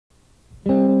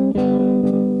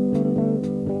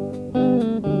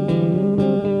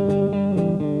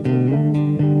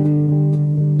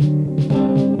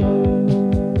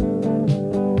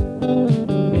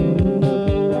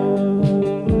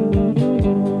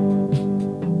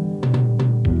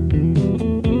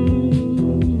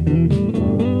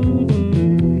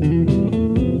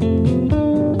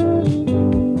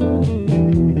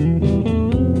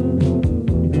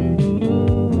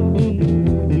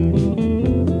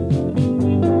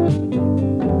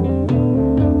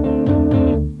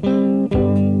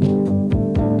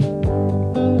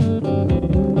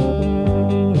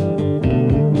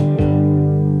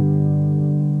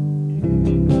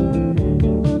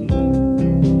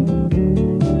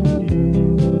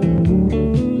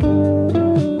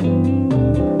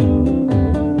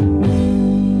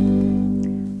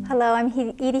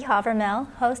Heidi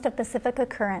Havermel, host of Pacifica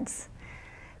Currents.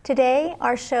 Today,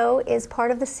 our show is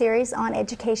part of the series on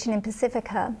education in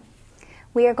Pacifica.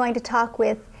 We are going to talk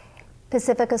with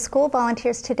Pacifica School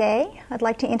volunteers today. I'd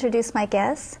like to introduce my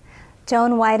guests,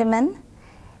 Joan Weideman,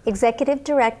 Executive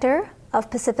Director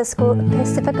of Pacifica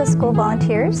School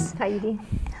Volunteers. Heidi.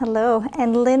 Hello.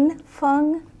 And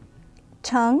ling-fongchung,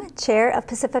 Chair of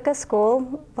Pacifica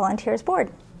School Volunteers Board.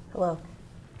 Hello.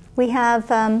 We have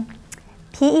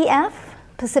PEF,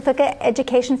 Pacifica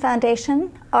Education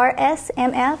Foundation,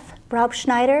 RSMF, Rob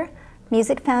Schneider,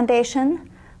 Music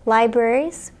Foundation,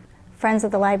 Libraries, Friends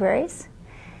of the Libraries,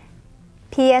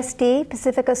 PSD,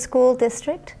 Pacifica School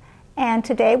District, and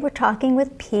today we're talking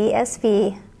with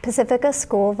PSV, Pacifica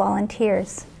School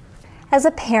Volunteers. As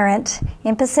a parent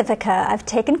in Pacifica, I've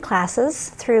taken classes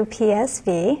through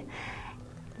PSV,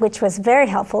 which was very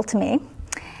helpful to me.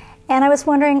 And I was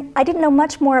wondering, I didn't know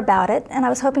much more about it, and I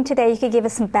was hoping today you could give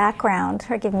us some background,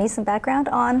 or give me some background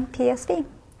on PSV.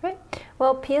 Right.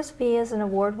 Well, PSV is an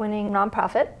award-winning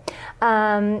nonprofit.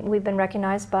 We've been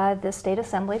recognized by the State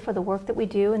Assembly for the work that we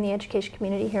do in the education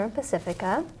community here in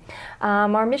Pacifica.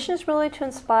 Our mission is really to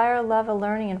inspire love of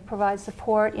learning and provide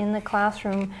support in the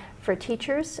classroom for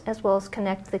teachers, as well as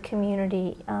connect the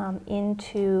community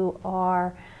into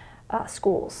our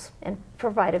schools and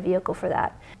provide a vehicle for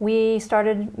that. We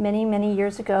started many, many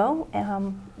years ago,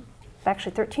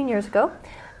 actually 13 years ago,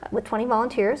 with 20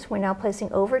 volunteers. We're now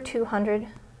placing over 600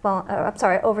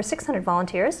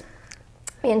 volunteers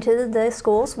into the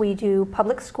schools. We do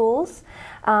public schools,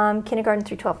 kindergarten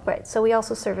through 12th grade. So we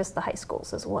also service the high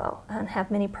schools as well and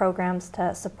have many programs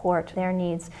to support their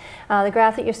needs. The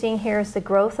graph that you're seeing here is the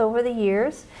growth over the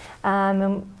years.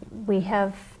 We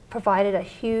have provided a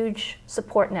huge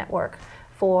support network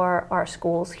for our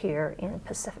schools here in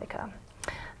Pacifica.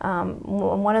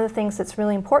 One of the things that's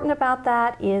really important about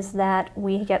that is that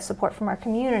we get support from our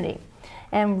community.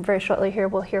 And very shortly here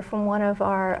we'll hear from one of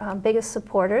our biggest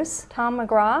supporters, Tom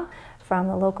McGraw from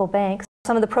the local bank.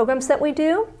 Some of the programs that we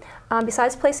do,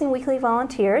 besides placing weekly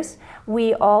volunteers,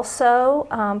 we also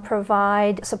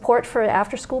provide support for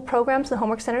after-school programs and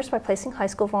homework centers by placing high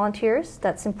school volunteers.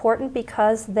 That's important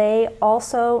because they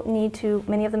also need to,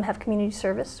 many of them have community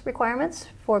service requirements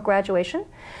for graduation.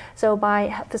 So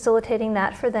by facilitating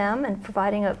that for them and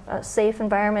providing a safe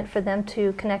environment for them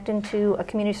to connect into a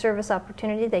community service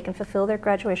opportunity, they can fulfill their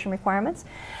graduation requirements.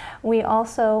 We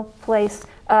also place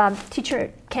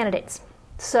teacher candidates.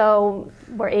 So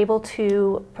we're able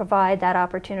to provide that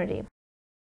opportunity.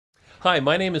 Hi,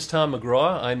 my name is Tom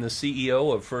McGraw. I'm the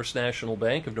CEO of First National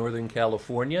Bank of Northern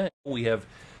California. We have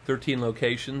 13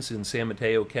 locations in San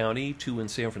Mateo County, 2 in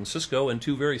San Francisco, and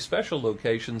 2 very special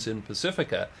locations in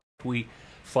Pacifica. We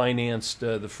financed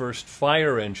the first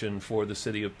fire engine for the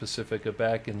city of Pacifica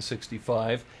back in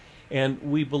 '65, and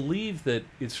we believe that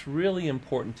it's really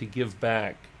important to give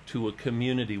back to a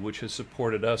community which has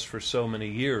supported us for so many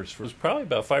years. It was probably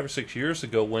about 5 or 6 years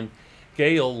ago when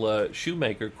Gail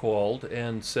Shoemaker called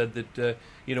and said that,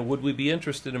 would we be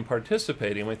interested in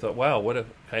participating? And we thought, wow, what a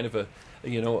kind of an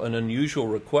unusual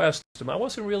request. I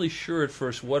wasn't really sure at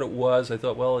first what it was. I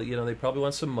thought, well, they probably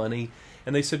want some money.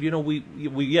 And they said,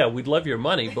 we'd love your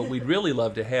money, but we'd really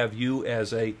love to have you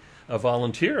as a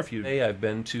volunteer. I've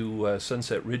been to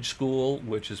Sunset Ridge School,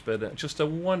 which has been just a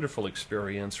wonderful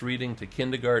experience, reading to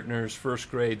kindergartners, first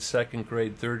grade, second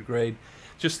grade, third grade,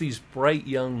 just these bright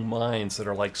young minds that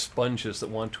are like sponges that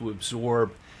want to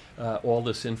absorb all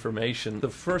this information. The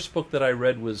first book that I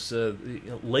read was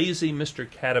Lazy Mr.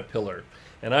 Caterpillar.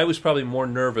 And I was probably more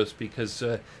nervous because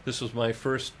this was my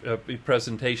first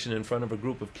presentation in front of a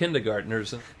group of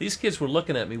kindergartners. And these kids were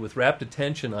looking at me with rapt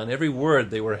attention on every word.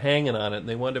 They were hanging on it, and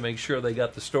they wanted to make sure they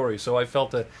got the story. So I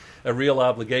felt a real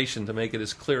obligation to make it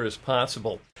as clear as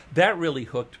possible. That really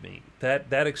hooked me.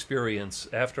 That experience,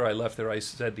 after I left there, I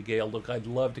said to Gail, look, I'd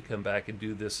love to come back and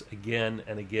do this again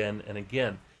and again and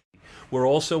again. We're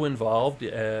also involved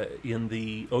in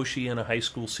the Oceana High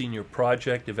School Senior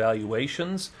Project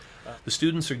evaluations. The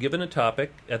students are given a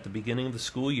topic at the beginning of the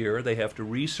school year. They have to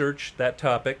research that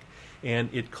topic, and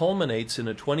it culminates in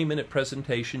a 20-minute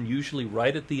presentation, usually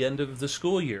right at the end of the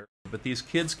school year. But these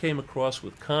kids came across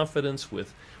with confidence,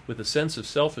 with a sense of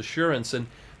self-assurance, and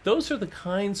those are the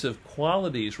kinds of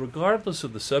qualities, regardless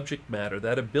of the subject matter,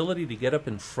 that ability to get up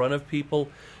in front of people,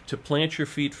 to plant your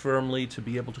feet firmly, to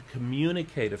be able to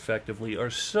communicate effectively, are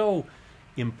so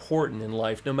important in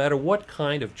life, no matter what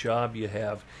kind of job you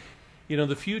have.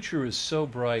 The future is so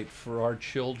bright for our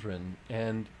children,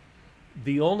 and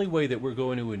the only way that we're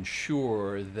going to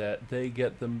ensure that they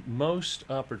get the most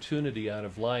opportunity out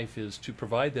of life is to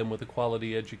provide them with a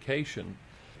quality education.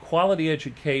 quality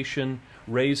education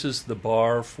raises the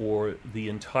bar for the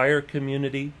entire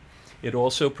community. It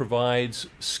also provides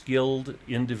skilled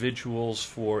individuals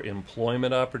for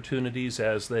employment opportunities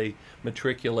as they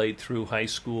matriculate through high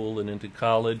school and into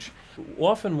college.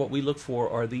 Often what we look for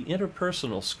are the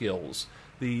interpersonal skills,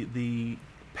 the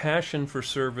passion for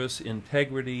service,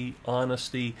 integrity,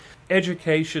 honesty.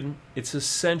 Education, it's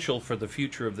essential for the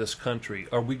future of this country.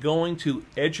 Are we going to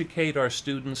educate our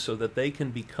students so that they can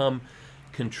become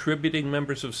contributing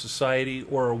members of society,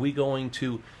 or are we going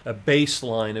to a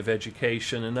baseline of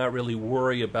education and not really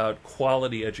worry about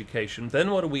quality education?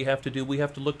 Then what do we have to do? We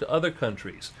have to look to other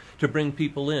countries to bring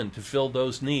people in to fill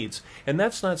those needs, and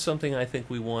that's not something I think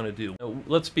we want to do.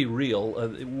 Let's be real.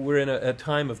 We're in a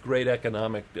time of great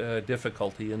economic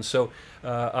difficulty, and so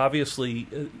obviously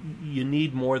you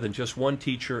need more than just one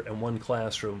teacher and one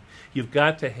classroom. You've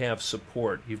got to have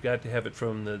support. You've got to have it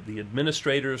from the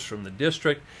administrators, from the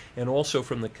district, and also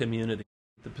from the community.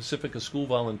 The Pacifica School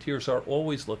volunteers are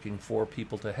always looking for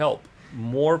people to help.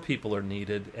 More people are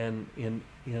needed, and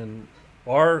in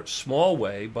our small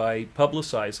way, by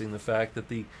publicizing the fact that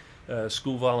the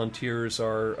school volunteers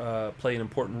play an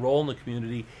important role in the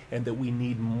community and that we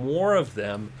need more of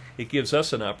them, it gives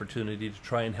us an opportunity to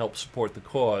try and help support the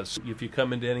cause. If you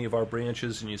come into any of our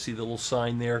branches and you see the little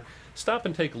sign there, stop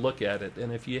and take a look at it.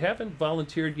 And if you haven't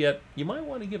volunteered yet, you might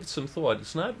want to give it some thought.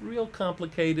 It's not real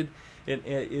complicated, and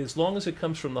as long as it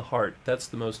comes from the heart, that's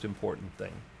the most important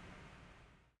thing.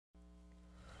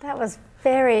 That was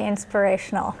very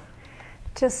inspirational.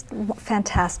 Just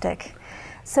fantastic.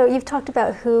 So you've talked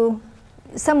about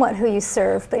somewhat who you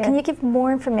serve, but can you give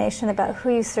more information about who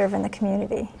you serve in the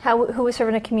community? Who we serve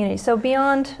in a community. So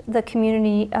beyond the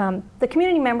community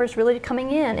members really coming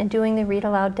in and doing the read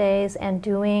aloud days and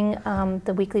doing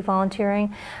the weekly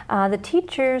volunteering, the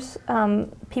teachers,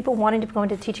 people wanting to go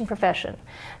into the teaching profession.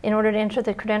 In order to enter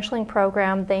the credentialing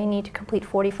program, they need to complete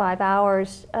 45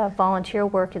 hours of volunteer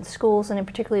work in schools, and in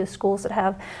particularly the schools that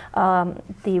have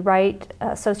the right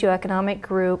socioeconomic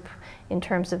group in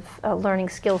terms of learning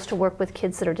skills to work with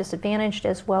kids that are disadvantaged,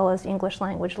 as well as English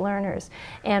language learners.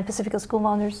 And Pacifica School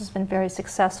Volunteers has been very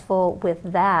successful with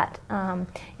that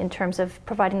in terms of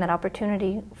providing that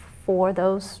opportunity for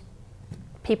those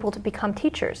people to become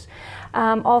teachers.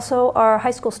 Also, our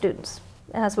high school students,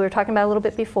 as we were talking about a little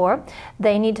bit before,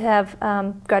 they need to have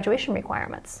graduation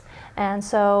requirements. And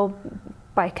so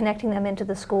by connecting them into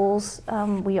the schools,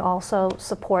 we also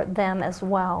support them as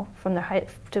well from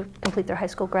to complete their high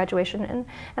school graduation.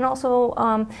 And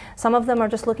also some of them are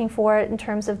just looking for it in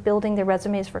terms of building their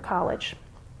resumes for college.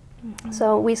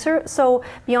 Mm-hmm. So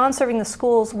beyond serving the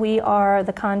schools, we are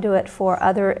the conduit for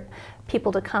other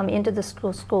people to come into the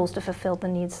schools to fulfill the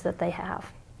needs that they have.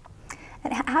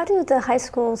 And how do the high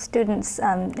school students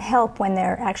help when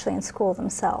they're actually in school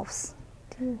themselves?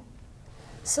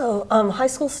 So high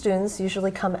school students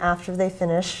usually come after they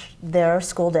finish their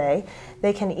school day.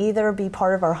 They can either be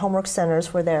part of our homework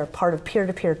centers where they're part of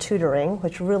peer-to-peer tutoring,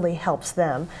 which really helps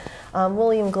them.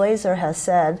 William Glazer has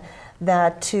said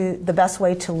that the best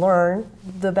way to learn,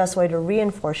 the best way to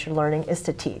reinforce your learning is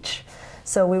to teach.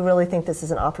 So we really think this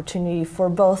is an opportunity for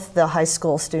both the high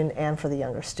school student and for the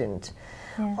younger student.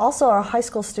 Yeah. Also, our high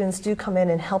school students do come in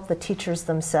and help the teachers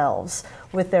themselves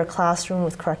with their classroom,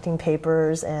 with correcting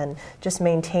papers and just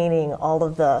maintaining all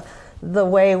of the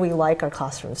way we like our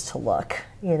classrooms to look,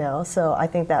 you know. So I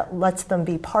think that lets them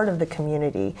be part of the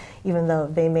community, even though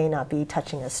they may not be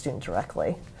touching a student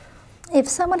directly. If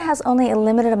someone has only a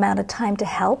limited amount of time to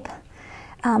help,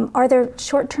 are there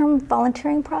short-term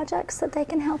volunteering projects that they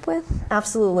can help with?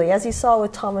 Absolutely. As you saw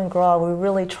with Tom and Gra, we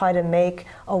really try to make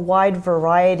a wide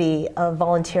variety of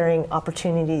volunteering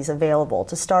opportunities available,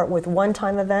 to start with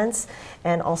one-time events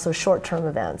and also short-term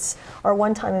events. Our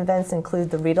one-time events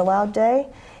include the Read Aloud Day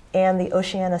and the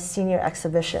Oceana Senior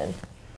Exhibition.